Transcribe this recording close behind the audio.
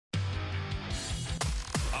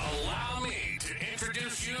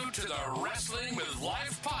you to the Wrestling with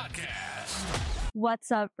Life podcast.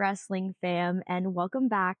 What's up, wrestling fam, and welcome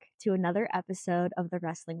back to another episode of the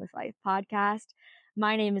Wrestling with Life podcast.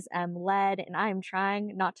 My name is Em Led, and I am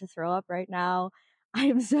trying not to throw up right now. I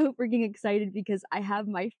am so freaking excited because I have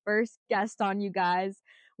my first guest on, you guys.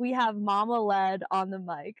 We have Mama Led on the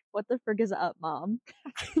mic. What the frick is up, Mom?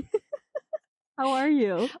 How are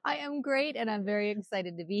you? I am great, and I'm very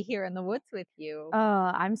excited to be here in the woods with you. Oh,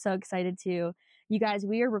 I'm so excited too. You guys,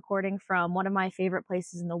 we are recording from one of my favorite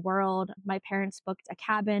places in the world. My parents booked a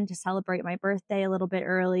cabin to celebrate my birthday a little bit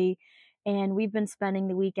early, and we've been spending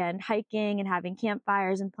the weekend hiking and having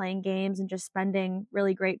campfires and playing games and just spending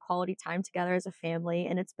really great quality time together as a family,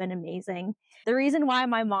 and it's been amazing. The reason why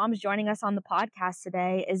my mom's joining us on the podcast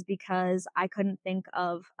today is because I couldn't think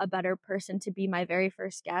of a better person to be my very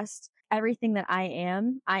first guest. Everything that I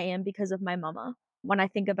am because of my mama. When I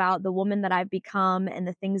think about the woman that I've become and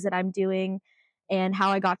the things that I'm doing and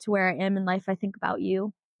how I got to where I am in life, I think about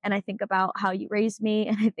you, and I think about how you raised me,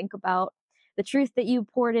 and I think about the truth that you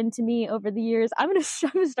poured into me over the years. I'm gonna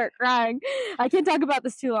start crying. I can't talk about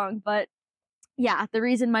this too long, but yeah, the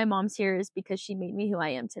reason my mom's here is because she made me who I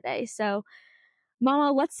am today. So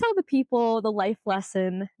Mama, let's tell the people the life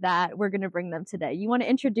lesson that we're going to bring them today. You want to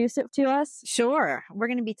introduce it to us? Sure. We're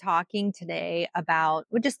going to be talking today about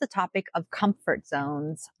just the topic of comfort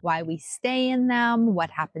zones, why we stay in them,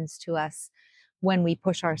 what happens to us when we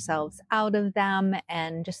push ourselves out of them,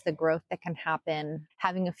 and just the growth that can happen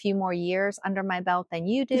having a few more years under my belt than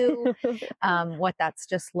you do, what that's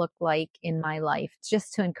just looked like in my life,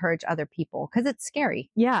 just to encourage other people, because it's scary.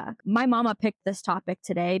 Yeah. My mama picked this topic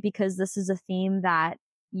today because this is a theme that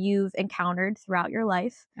you've encountered throughout your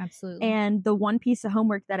life. Absolutely. And the one piece of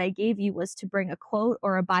homework that I gave you was to bring a quote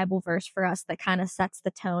or a Bible verse for us that kind of sets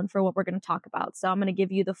the tone for what we're going to talk about. So I'm going to give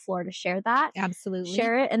you the floor to share that. Absolutely.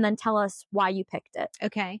 Share it and then tell us why you picked it.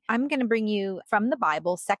 Okay. I'm going to bring you from the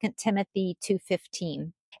Bible, 2 Timothy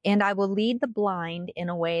 2:15. And I will lead the blind in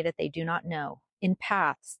a way that they do not know. In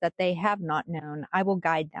paths that they have not known, I will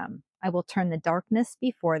guide them. I will turn the darkness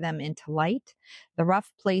before them into light, the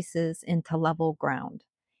rough places into level ground.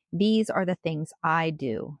 These are the things I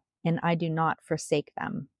do, and I do not forsake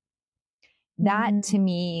them. That to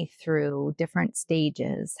me, through different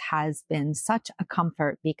stages, has been such a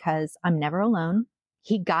comfort because I'm never alone.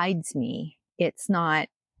 He guides me. It's not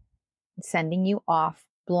sending you off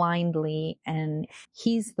blindly, and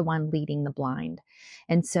he's the one leading the blind.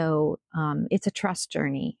 And so it's a trust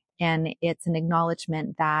journey, and it's an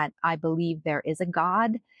acknowledgement that I believe there is a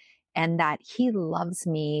God and that he loves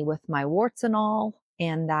me with my warts and all.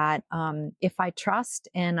 And that if I trust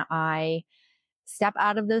and I step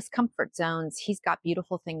out of those comfort zones, he's got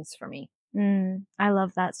beautiful things for me. I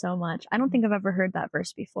love that so much. I don't think I've ever heard that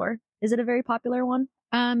verse before. Is it a very popular one?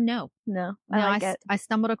 No. I like it. I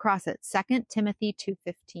stumbled across it. 2 Timothy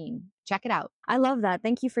 2:15. Check it out. I love that.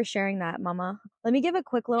 Thank you for sharing that, Mama. Let me give a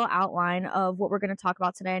quick little outline of what we're going to talk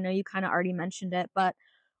about today. I know you kind of already mentioned it, but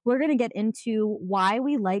we're going to get into why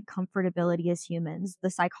we like comfortability as humans, the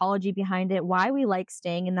psychology behind it, why we like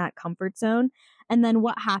staying in that comfort zone, and then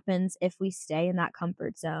what happens if we stay in that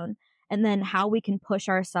comfort zone, and then how we can push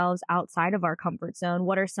ourselves outside of our comfort zone.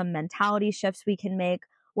 What are some mentality shifts we can make?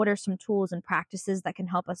 What are some tools and practices that can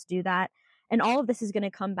help us do that? And all of this is going to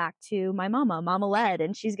come back to my mama, Mama Led,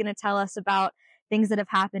 and she's going to tell us about things that have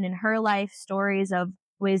happened in her life, stories of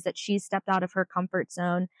ways that she's stepped out of her comfort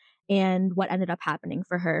zone, and what ended up happening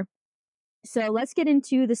for her. So let's get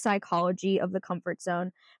into the psychology of the comfort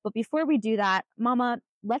zone. But before we do that, Mama,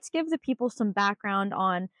 let's give the people some background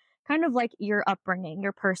on kind of like your upbringing,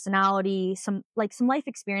 your personality, some life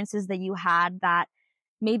experiences that you had that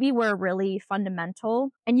maybe were really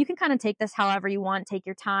fundamental. And you can kind of take this however you want, take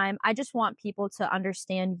your time. I just want people to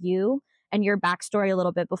understand you and your backstory a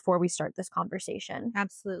little bit before we start this conversation.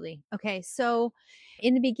 Absolutely. Okay. So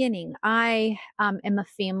in the beginning, I am a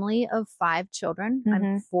family of 5 children.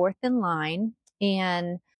 I'm fourth in line.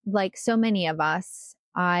 And like so many of us,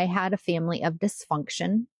 I had a family of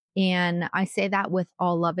dysfunction. And I say that with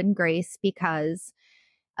all love and grace because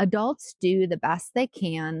adults do the best they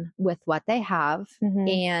can with what they have.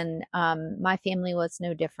 And my family was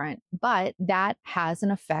no different, but that has an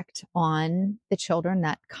effect on the children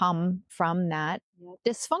that come from that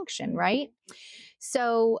dysfunction, right?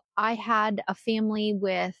 So I had a family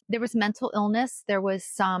there was mental illness. There was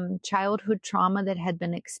some childhood trauma that had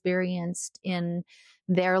been experienced in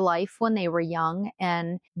their life when they were young.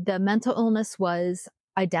 And the mental illness was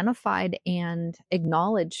identified and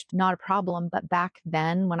acknowledged, not a problem. But back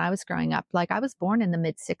then when I was growing up, like I was born in the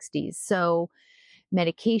mid 60s. So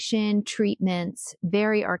medication, treatments,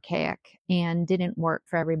 very archaic and didn't work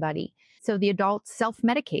for everybody. So the adults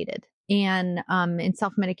self-medicated. And in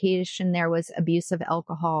self-medication, there was abuse of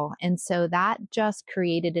alcohol. And so that just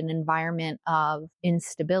created an environment of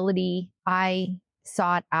instability. I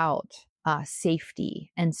sought out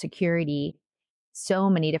safety and security. So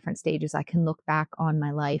many different stages. I can look back on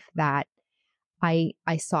my life that I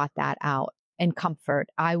sought that out, and comfort.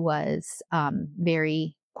 I was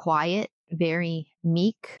very quiet, very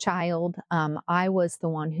meek child. I was the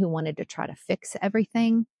one who wanted to try to fix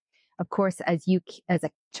everything. Of course, as a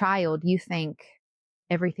child, you think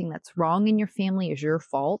everything that's wrong in your family is your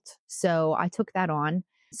fault. So I took that on.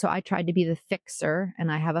 So I tried to be the fixer,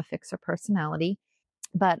 and I have a fixer personality,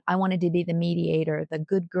 but I wanted to be the mediator, the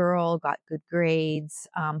good girl, got good grades,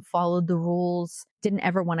 followed the rules, didn't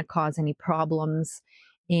ever want to cause any problems.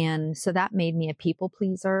 And so that made me a people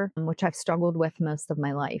pleaser, which I've struggled with most of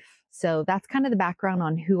my life. So that's kind of the background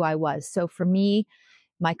on who I was. So for me,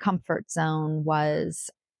 my comfort zone was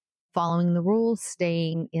following the rules,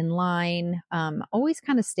 staying in line, always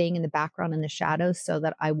kind of staying in the background in the shadows so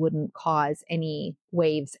that I wouldn't cause any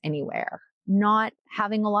waves anywhere. Not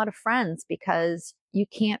having a lot of friends, because you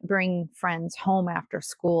can't bring friends home after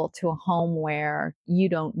school to a home where you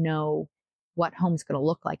don't know what home's going to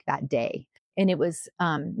look like that day. And it was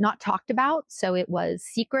not talked about. So it was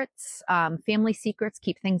secrets, family secrets,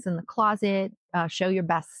 keep things in the closet, show your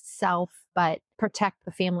best self, but protect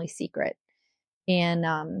the family secret.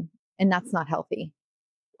 And that's not healthy.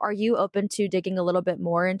 Are you open to digging a little bit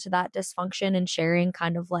more into that dysfunction and sharing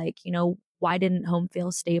kind of like, why didn't home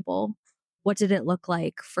feel stable? What did it look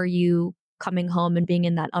like for you coming home and being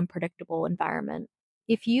in that unpredictable environment?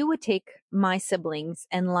 If you would take my siblings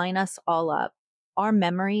and line us all up, our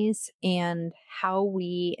memories and how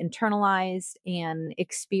we internalized and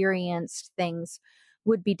experienced things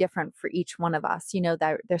would be different for each one of us.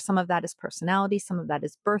 That there's some of that is personality, some of that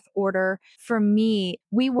is birth order. For me,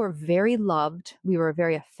 we were very loved. We were a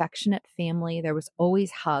very affectionate family. There was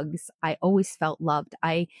always hugs. I always felt loved.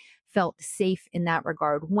 I felt safe in that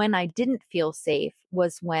regard. When I didn't feel safe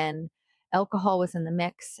was when alcohol was in the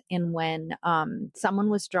mix, and when someone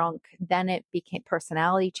was drunk, then it became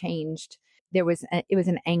personality changed. It was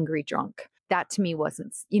an angry drunk. That to me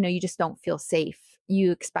wasn't, you just don't feel safe.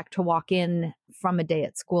 You expect to walk in from a day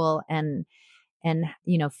at school and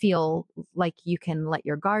feel like you can let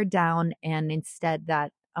your guard down. And instead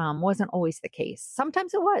that wasn't always the case.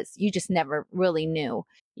 Sometimes it was, you just never really knew.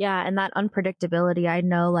 Yeah. And that unpredictability, I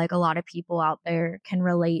know like a lot of people out there can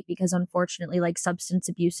relate, because unfortunately, like substance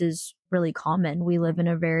abuse is really common. We live in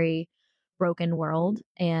a very broken world,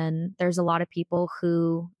 and there's a lot of people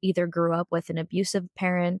who either grew up with an abusive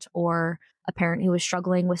parent or a parent who was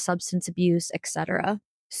struggling with substance abuse, etc.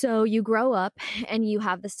 So you grow up and you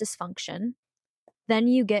have this dysfunction. Then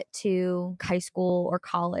you get to high school or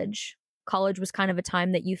college. College was kind of a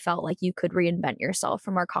time that you felt like you could reinvent yourself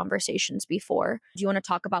from our conversations before. Do you want to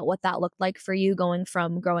talk about what that looked like for you, going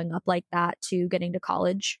from growing up like that to getting to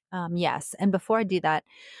college? Yes. And before I do that,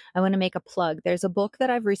 I want to make a plug. There's a book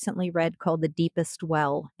that I've recently read called The Deepest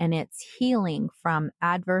Well, and it's healing from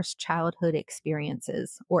adverse childhood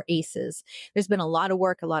experiences, or ACEs. There's been a lot of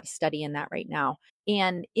work, a lot of study in that right now.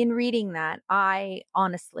 And in reading that, I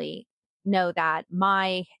honestly know that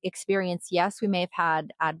my experience, yes, we may have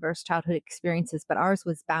had adverse childhood experiences, but ours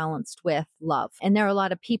was balanced with love. And there are a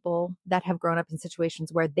lot of people that have grown up in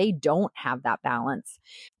situations where they don't have that balance.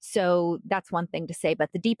 So that's one thing to say.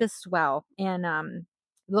 But The Deepest Well, and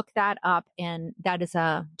look that up. And that is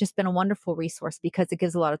just been a wonderful resource, because it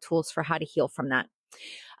gives a lot of tools for how to heal from that.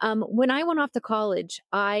 When I went off to college,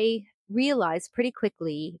 I realized pretty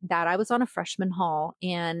quickly that I was on a freshman hall,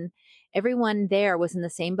 and everyone there was in the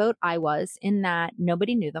same boat I was, in that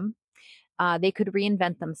nobody knew them. They could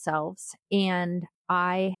reinvent themselves. And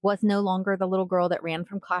I was no longer the little girl that ran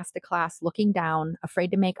from class to class, looking down,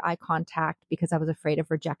 afraid to make eye contact because I was afraid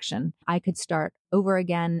of rejection. I could start over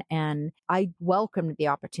again. And I welcomed the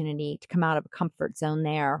opportunity to come out of a comfort zone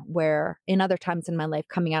there, where in other times in my life,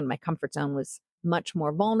 coming out of my comfort zone was much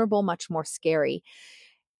more vulnerable, much more scary.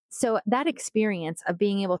 So that experience of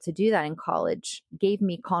being able to do that in college gave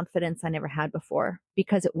me confidence I never had before,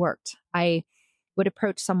 because it worked. I would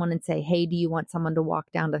approach someone and say, hey, do you want someone to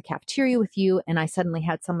walk down to the cafeteria with you? And I suddenly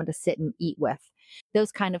had someone to sit and eat with,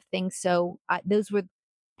 those kind of things. So those were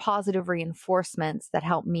positive reinforcements that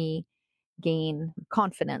helped me gain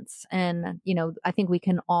confidence. And, I think we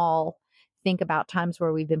can all think about times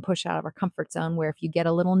where we've been pushed out of our comfort zone, where if you get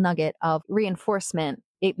a little nugget of reinforcement,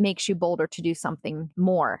 it makes you bolder to do something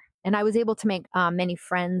more. And I was able to make many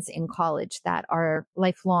friends in college that are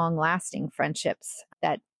lifelong lasting friendships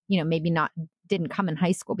that, maybe not didn't come in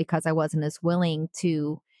high school because I wasn't as willing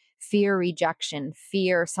to fear rejection,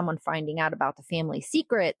 fear someone finding out about the family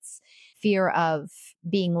secrets, fear of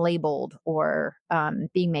being labeled or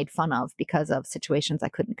being made fun of because of situations I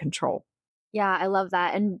couldn't control. Yeah, I love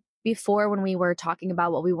that. And before, when we were talking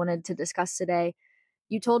about what we wanted to discuss today,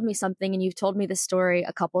 you told me something, and you've told me this story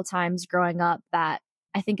a couple times growing up that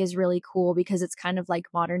I think is really cool because it's kind of like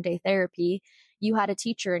modern day therapy. You had a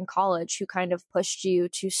teacher in college who kind of pushed you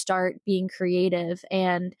to start being creative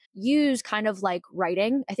and use kind of like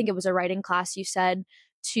writing. I think it was a writing class you said,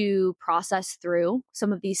 to process through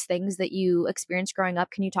some of these things that you experienced growing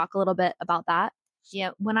up. Can you talk a little bit about that?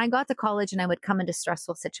 Yeah, when I got to college and I would come into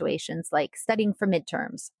stressful situations like studying for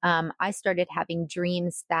midterms, I started having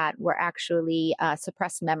dreams that were actually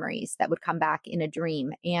suppressed memories that would come back in a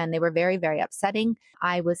dream. And they were very, very upsetting.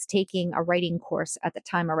 I was taking a writing course at the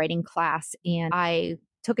time, a writing class, and I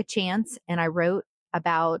took a chance and I wrote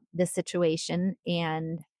about this situation.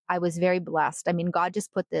 And I was very blessed. I mean, God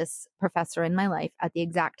just put this professor in my life at the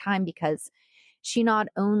exact time because she not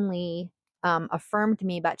only affirmed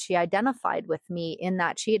me, but she identified with me in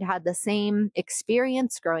that she had had the same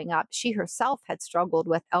experience growing up. She herself had struggled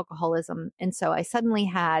with alcoholism. And so I suddenly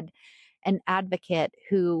had an advocate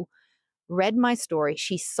who read my story.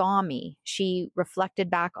 She saw me. She reflected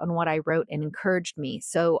back on what I wrote and encouraged me.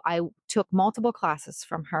 So I took multiple classes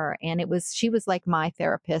from her, and she was like my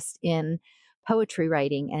therapist in poetry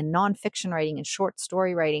writing and nonfiction writing and short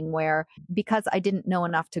story writing, where because I didn't know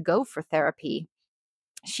enough to go for therapy,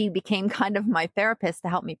 she became kind of my therapist to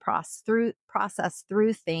help me process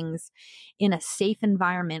through things in a safe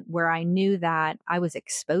environment where I knew that I was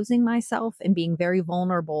exposing myself and being very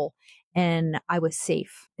vulnerable and I was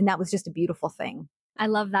safe. And that was just a beautiful thing. I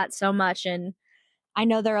love that so much. And I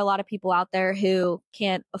know there are a lot of people out there who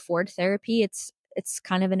can't afford therapy. It's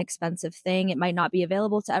kind of an expensive thing. It might not be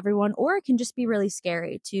available to everyone, or it can just be really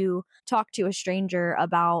scary to talk to a stranger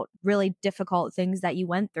about really difficult things that you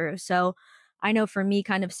went through. So I know for me,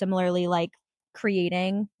 kind of similarly, like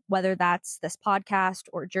creating, whether that's this podcast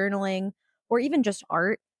or journaling or even just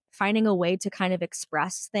art, finding a way to kind of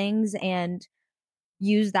express things and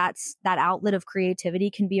use that outlet of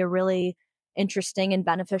creativity can be a really interesting and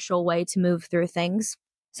beneficial way to move through things.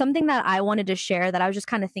 Something that I wanted to share that I was just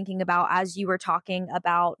kind of thinking about as you were talking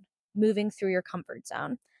about moving through your comfort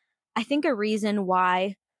zone. I think a reason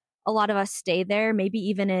why a lot of us stay there, maybe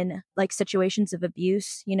even in like situations of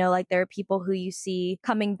abuse, like there are people who you see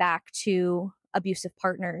coming back to abusive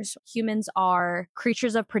partners. Humans are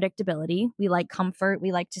creatures of predictability. We like comfort.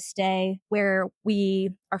 We like to stay where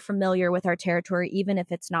we are familiar with our territory, even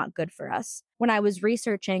if it's not good for us. When I was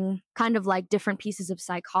researching kind of like different pieces of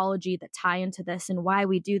psychology that tie into this and why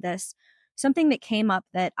we do this, something that came up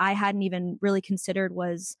that I hadn't even really considered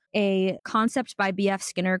was a concept by B.F.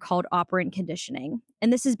 Skinner called operant conditioning.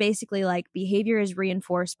 And this is basically like behavior is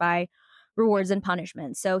reinforced by rewards and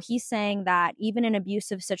punishments. So he's saying that even in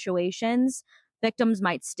abusive situations, victims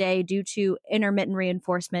might stay due to intermittent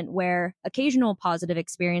reinforcement where occasional positive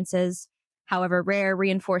experiences, however rare,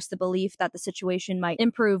 reinforce the belief that the situation might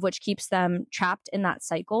improve, which keeps them trapped in that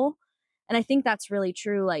cycle. And I think that's really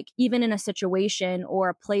true. Like even in a situation or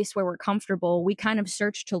a place where we're comfortable, we kind of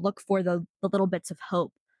search to look for the little bits of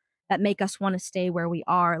hope that make us want to stay where we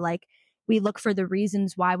are. Like we look for the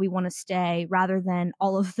reasons why we want to stay rather than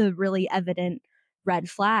all of the really evident red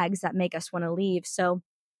flags that make us want to leave. So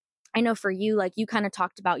I know for you, like you kind of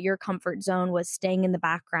talked about your comfort zone was staying in the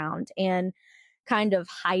background and kind of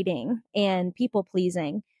hiding and people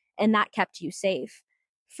pleasing, and that kept you safe.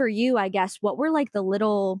 For you, I guess, what were like the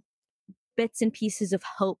little bits and pieces of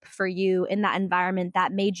hope for you in that environment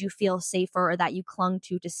that made you feel safer or that you clung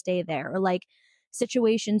to stay there, or like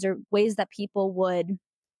situations or ways that people would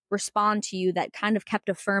respond to you that kind of kept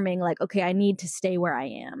affirming like, okay, I need to stay where I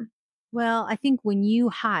am? Well, I think when you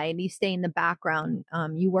hide, you stay in the background,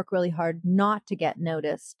 you work really hard not to get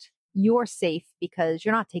noticed. You're safe because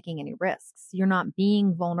you're not taking any risks. You're not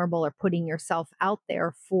being vulnerable or putting yourself out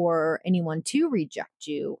there for anyone to reject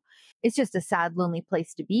you. It's just a sad, lonely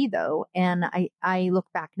place to be, though. And I look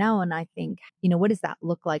back now and I think, what does that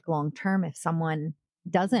look like long term if someone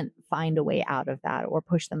doesn't find a way out of that or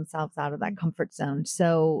push themselves out of that comfort zone?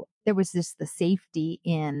 So there was just the safety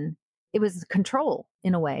in, it was control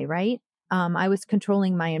in a way, right? I was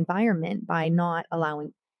controlling my environment by not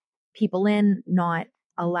allowing people in, not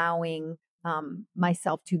allowing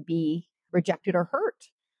myself to be rejected or hurt,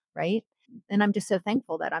 right? And I'm just so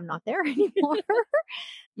thankful that I'm not there anymore.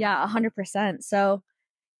 Yeah, 100%. So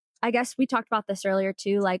I guess we talked about this earlier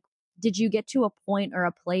too. Like, did you get to a point or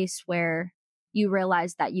a place where you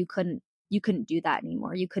realized that you couldn't you couldn't do that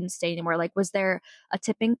anymore? You couldn't stay anymore? Like, was there a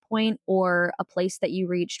tipping point or a place that you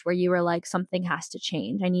reached where you were like, something has to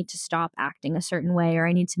change. I need to stop acting a certain way, or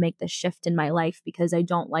I need to make this shift in my life because I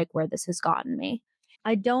don't like where this has gotten me?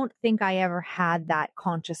 I don't think I ever had that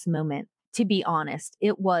conscious moment, to be honest.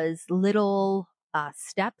 It was little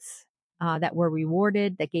steps that were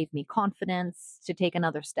rewarded, that gave me confidence to take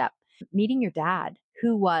another step. Meeting your dad,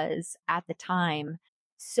 who was at the time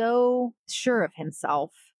so sure of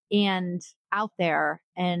himself and out there,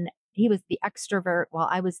 and he was the extrovert while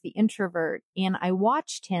I was the introvert. And I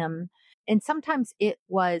watched him, and sometimes it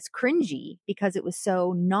was cringy because it was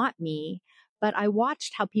so not me, but I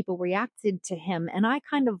watched how people reacted to him. And I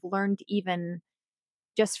kind of learned, even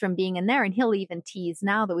just from being in there, and he'll even tease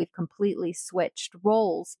now that we've completely switched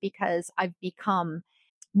roles, because I've become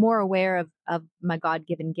more aware of my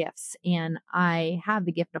God-given gifts. And I have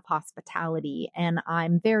the gift of hospitality, and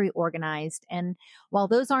I'm very organized. And while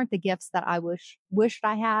those aren't the gifts that I wished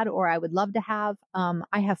I had, or I would love to have,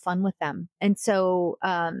 I have fun with them. And so,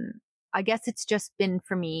 I guess it's just been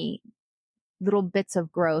for me little bits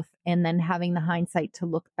of growth, and then having the hindsight to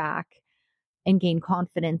look back and gain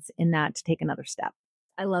confidence in that to take another step.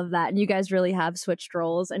 I love that. And you guys really have switched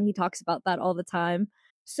roles, and he talks about that all the time.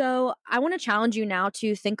 So I want to challenge you now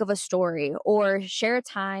to think of a story or share a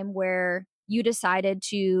time where you decided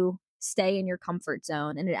to stay in your comfort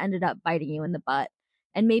zone and it ended up biting you in the butt.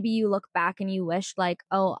 And maybe you look back and you wish like,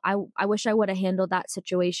 oh, I wish I would have handled that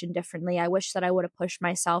situation differently. I wish that I would have pushed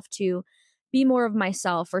myself to be more of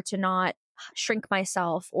myself, or to not shrink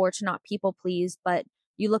myself, or to not people please. But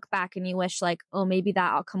you look back and you wish like, oh, maybe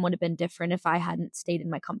that outcome would have been different if I hadn't stayed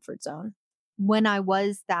in my comfort zone. When I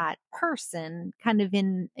was that person kind of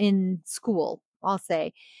in school, I'll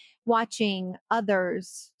say, watching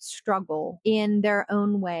others struggle in their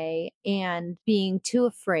own way and being too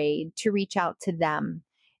afraid to reach out to them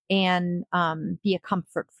and be a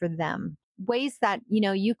comfort for them. Ways that,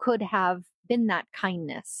 you could have been that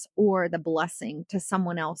kindness or the blessing to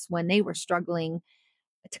someone else when they were struggling,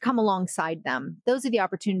 to come alongside them. Those are the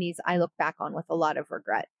opportunities I look back on with a lot of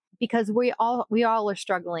regret, because we all are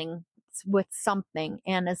struggling with something.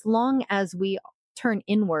 And as long as we turn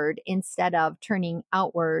inward instead of turning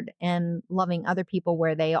outward and loving other people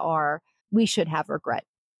where they are, we should have regret.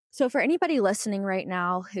 So for anybody listening right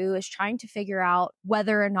now who is trying to figure out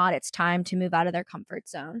whether or not it's time to move out of their comfort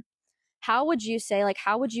zone, how would you say, like,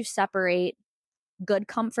 how would you separate good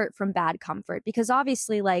comfort from bad comfort? Because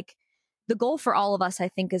obviously, like, the goal for all of us, I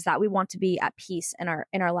think, is that we want to be at peace in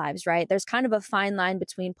our lives, right? There's kind of a fine line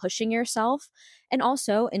between pushing yourself and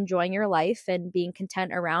also enjoying your life and being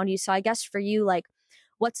content around you. So I guess for you, like,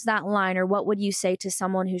 what's that line, or what would you say to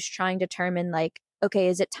someone who's trying to determine, like, okay,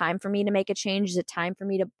 is it time for me to make a change? Is it time for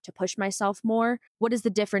me to push myself more? What is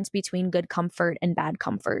the difference between good comfort and bad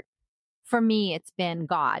comfort? For me, it's been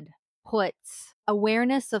God puts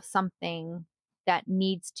awareness of something that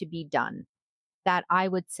needs to be done, that I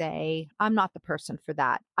would say, I'm not the person for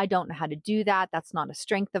that. I don't know how to do that. That's not a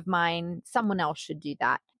strength of mine. Someone else should do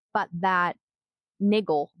that. But that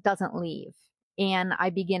niggle doesn't leave. And I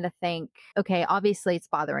begin to think, okay, obviously it's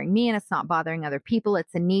bothering me and it's not bothering other people.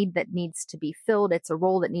 It's a need that needs to be filled. It's a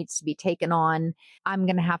role that needs to be taken on. I'm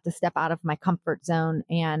going to have to step out of my comfort zone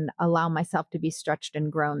and allow myself to be stretched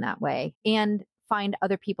and grown that way, and find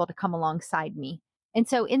other people to come alongside me. And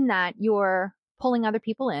so in that, you're pulling other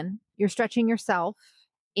people in, you're stretching yourself,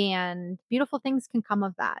 and beautiful things can come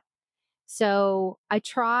of that. So I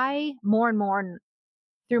try more and more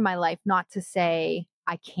through my life not to say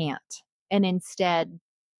I can't. And instead,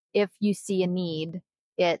 if you see a need,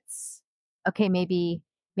 it's okay, maybe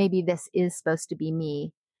this is supposed to be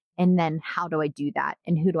me. And then how do I do that?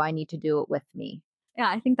 And who do I need to do it with me? Yeah,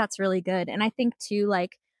 I think that's really good. And I think too,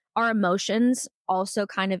 like, our emotions also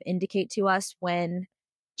kind of indicate to us when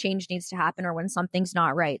change needs to happen or when something's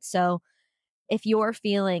not right. So if you're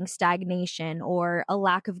feeling stagnation or a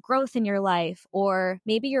lack of growth in your life, or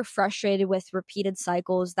maybe you're frustrated with repeated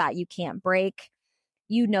cycles that you can't break,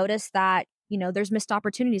 you notice that, there's missed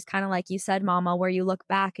opportunities, kind of like you said, Mama, where you look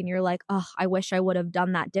back and you're like, oh, I wish I would have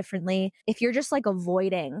done that differently. If you're just like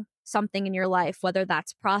avoiding something in your life, whether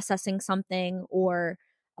that's processing something or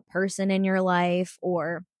a person in your life,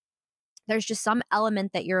 or there's just some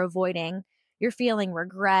element that you're avoiding, you're feeling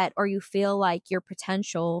regret, or you feel like your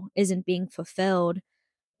potential isn't being fulfilled,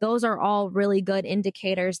 those are all really good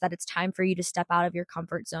indicators that it's time for you to step out of your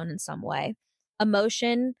comfort zone in some way.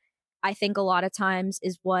 Emotion, I think a lot of times,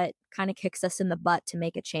 is what kind of kicks us in the butt to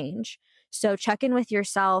make a change. So check in with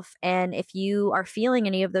yourself. And if you are feeling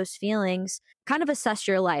any of those feelings, kind of assess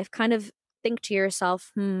your life, kind of think to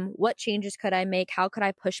yourself, what changes could I make? How could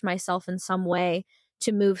I push myself in some way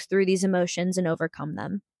to move through these emotions and overcome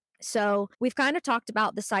them. So we've kind of talked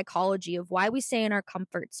about the psychology of why we stay in our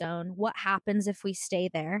comfort zone, what happens if we stay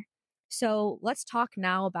there. So let's talk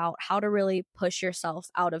now about how to really push yourself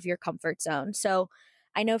out of your comfort zone. So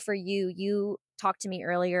I know for you, you talked to me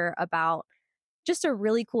earlier about just a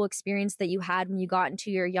really cool experience that you had when you got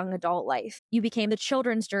into your young adult life. You became the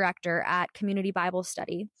children's director at Community Bible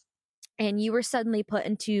Study, and you were suddenly put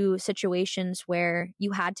into situations where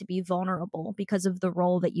you had to be vulnerable because of the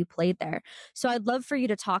role that you played there. So I'd love for you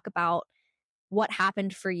to talk about what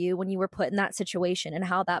happened for you when you were put in that situation and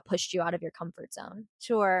how that pushed you out of your comfort zone.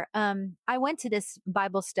 Sure. I went to this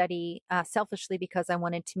Bible study selfishly because I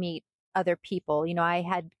wanted to meet other people. You know, I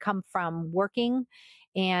had come from working,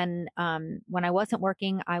 and when I wasn't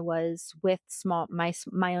working, I was with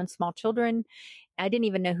my own small children. I didn't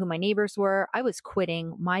even know who my neighbors were. I was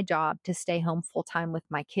quitting my job to stay home full time with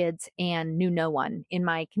my kids and knew no one in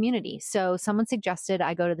my community. So someone suggested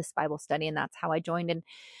I go to this Bible study, and that's how I joined.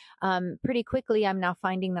 And pretty quickly, I'm now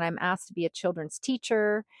finding that I'm asked to be a children's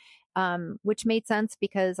teacher, which made sense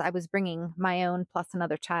because I was bringing my own plus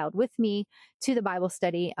another child with me to the Bible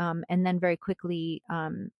study. And then very quickly,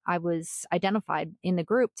 I was identified in the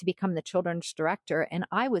group to become the children's director. And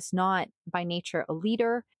I was not by nature a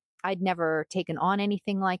leader. I'd never taken on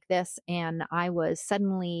anything like this. And I was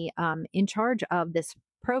suddenly in charge of this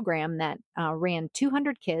program that ran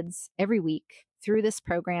 200 kids every week. Through this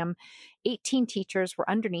program, 18 teachers were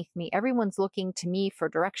underneath me. Everyone's looking to me for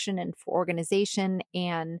direction and for organization.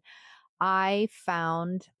 And I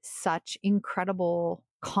found such incredible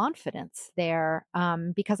confidence there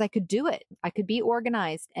because I could do it. I could be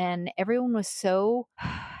organized, and everyone was so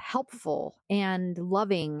helpful and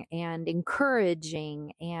loving and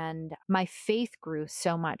encouraging. And my faith grew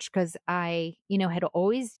so much because I, had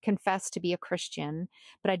always confessed to be a Christian,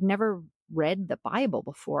 but I'd never read the Bible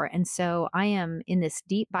before. And so I am in this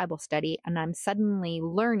deep Bible study, and I'm suddenly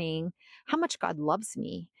learning how much God loves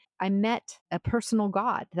me. I met a personal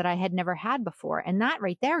God that I had never had before. And that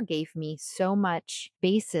right there gave me so much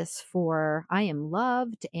basis for I am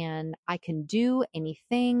loved and I can do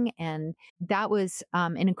anything. And that was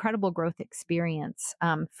an incredible growth experience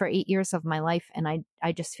for 8 years of my life. And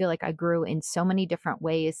I just feel like I grew in so many different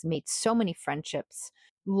ways, made so many friendships,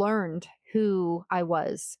 learned who I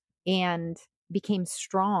was, and became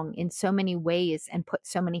strong in so many ways and put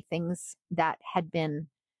so many things that had been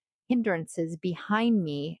hindrances behind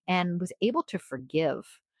me and was able to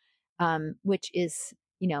forgive, which is,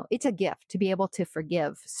 it's a gift to be able to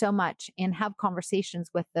forgive so much and have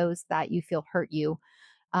conversations with those that you feel hurt you,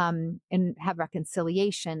 and have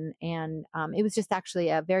reconciliation. And it was just actually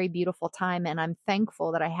a very beautiful time. And I'm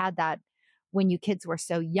thankful that I had that when you kids were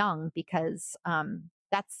so young, because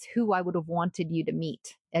that's who I would have wanted you to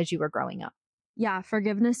meet as you were growing up. Yeah,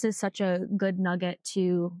 forgiveness is such a good nugget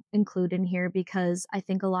to include in here, because I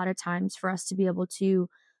think a lot of times for us to be able to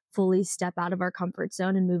fully step out of our comfort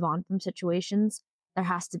zone and move on from situations, there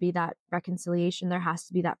has to be that reconciliation. There has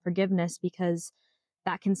to be that forgiveness, because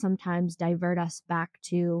that can sometimes divert us back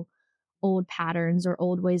to old patterns or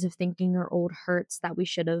old ways of thinking or old hurts that we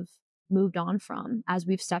should have moved on from as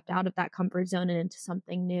we've stepped out of that comfort zone and into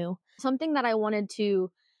something new. Something that I wanted to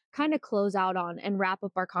kind of close out on and wrap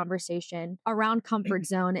up our conversation around comfort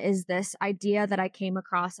zone is this idea that I came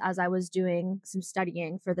across as I was doing some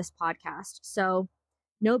studying for this podcast. So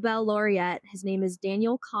Nobel laureate, his name is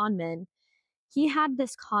Daniel Kahneman. He had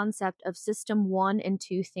this concept of system 1 and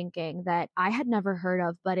 2 thinking that I had never heard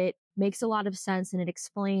of, but it makes a lot of sense, and it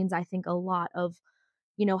explains, I think, a lot of,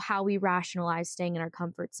 how we rationalize staying in our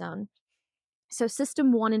comfort zone. So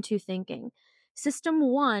system 1 and 2 thinking. System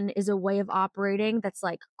 1 is a way of operating that's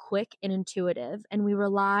like quick and intuitive, and we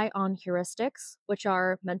rely on heuristics, which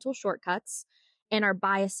are mental shortcuts, and our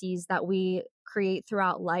biases that we create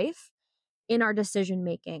throughout life in our decision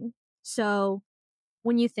making. So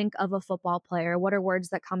when you think of a football player, what are words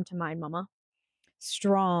that come to mind, Mama?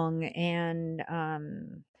 Strong and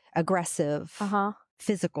aggressive,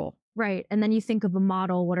 physical. Right. And then you think of a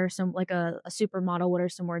model. What are some, like a supermodel, what are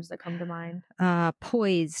some words that come to mind?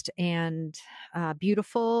 Poised and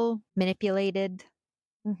beautiful, manipulated.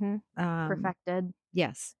 Perfected.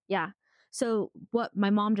 Yes. Yeah. So what my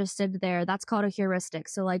mom just did there, that's called a heuristic.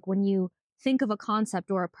 So like when you think of a concept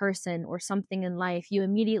or a person or something in life, you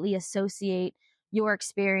immediately associate your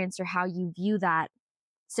experience or how you view that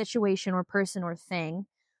situation or person or thing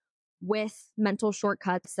with mental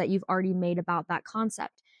shortcuts that you've already made about that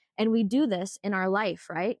concept. And we do this in our life,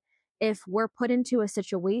 right? If we're put into a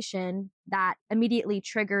situation that immediately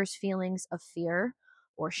triggers feelings of fear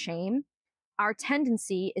or shame, our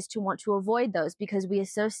tendency is to want to avoid those because we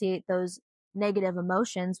associate those negative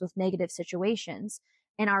emotions with negative situations.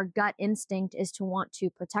 And our gut instinct is to want to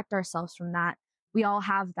protect ourselves from that. We all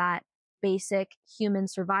have that basic human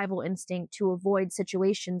survival instinct to avoid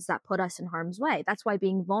situations that put us in harm's way. That's why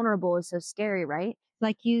being vulnerable is so scary, right?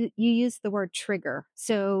 Like you use the word trigger.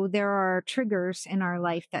 So there are triggers in our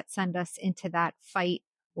life that send us into that fight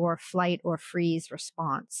or flight or freeze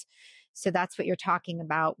response. So that's what you're talking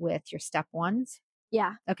about with your step ones.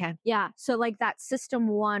 Yeah. Okay. Yeah. So like that system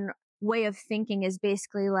one way of thinking is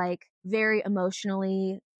basically like very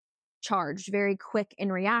emotionally charged, very quick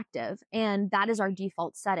and reactive. And that is our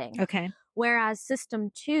default setting. Okay. Whereas system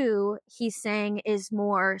two, he's saying, is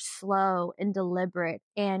more slow and deliberate.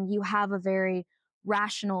 And you have a very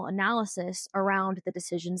rational analysis around the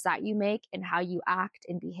decisions that you make and how you act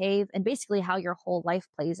and behave and basically how your whole life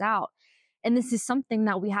plays out. And this is something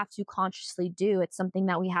that we have to consciously do. It's something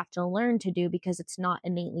that we have to learn to do because it's not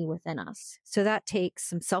innately within us. So that takes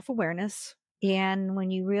some self-awareness. And when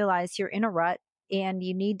you realize you're in a rut and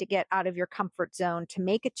you need to get out of your comfort zone to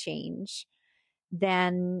make a change,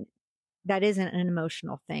 then that isn't an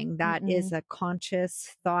emotional thing. That is a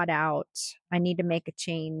conscious, thought out, I need to make a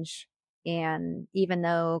change. And even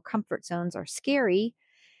though comfort zones are scary,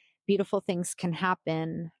 beautiful things can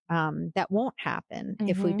happen that won't happen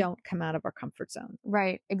if we don't come out of our comfort zone.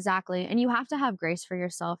 Right, exactly. And you have to have grace for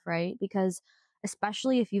yourself, right? Because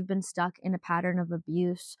especially if you've been stuck in a pattern of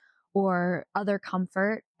abuse or other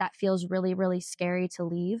comfort that feels really, really scary to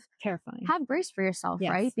leave. Terrifying. Have grace for yourself,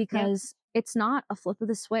 Yes. right? Because it's not a flip of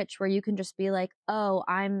the switch where you can just be like, oh,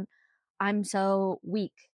 I'm so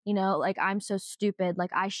weak, you know, like I'm so stupid,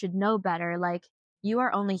 like I should know better. Like you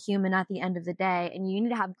are only human at the end of the day and you need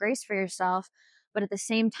to have grace for yourself. But at the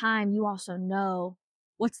same time, you also know,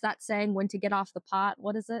 what's that saying, when to get off the pot?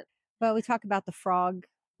 What is it? Well, we talk about the frog.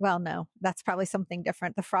 Well, no, that's probably something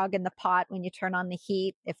different. The frog in the pot, when you turn on the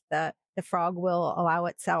heat, if the frog will allow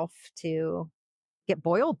itself to get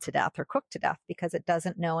boiled to death or cooked to death because it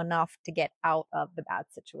doesn't know enough to get out of the bad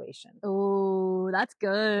situation. Oh, that's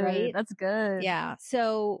good. Right? That's good. Yeah.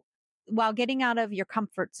 So while getting out of your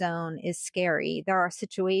comfort zone is scary, there are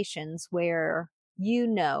situations where you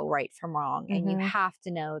know right from wrong and you have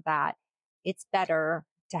to know that it's better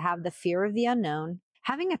to have the fear of the unknown.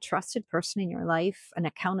 Having a trusted person in your life, an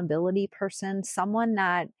accountability person, someone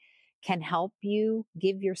that can help you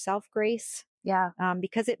give yourself grace. Yeah.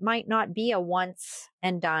 Because it might not be a once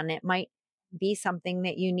and done. It might be something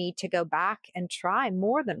that you need to go back and try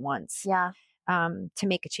more than once. Yeah. To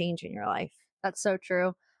make a change in your life. That's so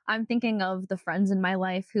true. I'm thinking of the friends in my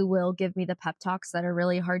life who will give me the pep talks that are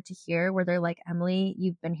really hard to hear, where they're like, Emily,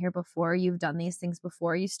 you've been here before. You've done these things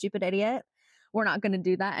before, you stupid idiot. We're not going to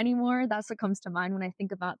do that anymore. That's what comes to mind when I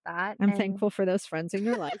think about that. I'm thankful for those friends in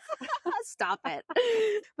your life. Stop it.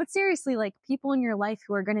 But seriously, like people in your life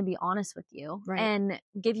who are going to be honest with you and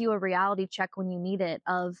give you a reality check when you need it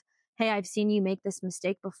of, hey, I've seen you make this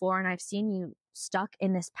mistake before and I've seen you stuck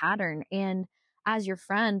in this pattern. And as your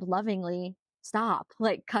friend, lovingly, stop,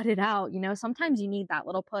 like cut it out. You know, sometimes you need that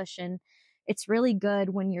little push. And it's really good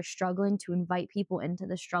when you're struggling to invite people into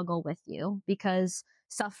the struggle with you, because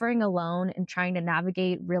suffering alone and trying to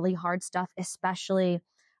navigate really hard stuff, especially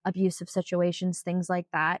abusive situations, things like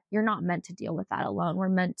that, you're not meant to deal with that alone. We're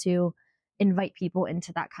meant to invite people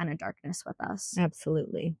into that kind of darkness with us.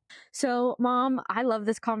 Absolutely. So, Mom, I love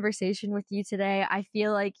this conversation with you today. I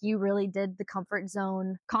feel like you really did the comfort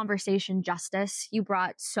zone conversation justice. You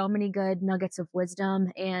brought so many good nuggets of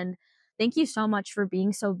wisdom, and thank you so much for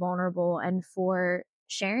being so vulnerable and for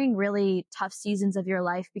sharing really tough seasons of your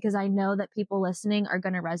life, because I know that people listening are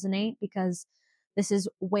going to resonate, because this is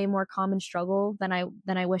way more common struggle than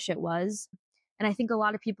I wish it was. And I think a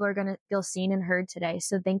lot of people are going to feel seen and heard today.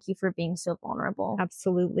 So thank you for being so vulnerable.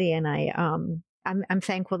 Absolutely. And I'm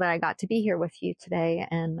thankful that I got to be here with you today,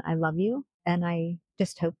 and I love you, and I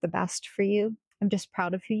just hope the best for you. I'm just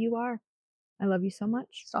proud of who you are. I love you so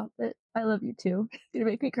much. Stop it. I love you too. You're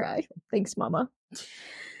gonna make me cry. Thanks, Mama.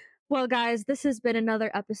 Well, guys, this has been another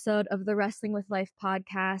episode of the Wrestling with Life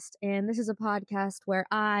podcast. And this is a podcast where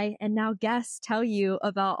I and now guests tell you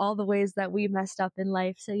about all the ways that we messed up in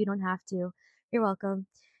life, so you don't have to. You're welcome.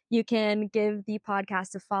 You can give the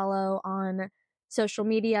podcast a follow on social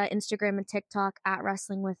media, Instagram and TikTok at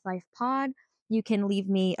Wrestling with Life Pod. You can leave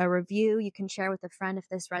me a review. You can share with a friend if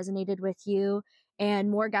this resonated with you. And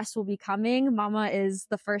more guests will be coming. Mama is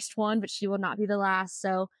the first one, but she will not be the last.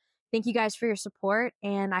 So thank you guys for your support,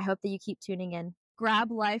 and I hope that you keep tuning in.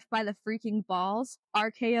 Grab life by the freaking balls.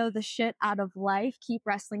 RKO the shit out of life. Keep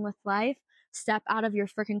wrestling with life. Step out of your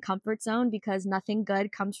freaking comfort zone, because nothing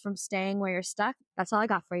good comes from staying where you're stuck. That's all I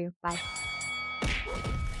got for you. Bye.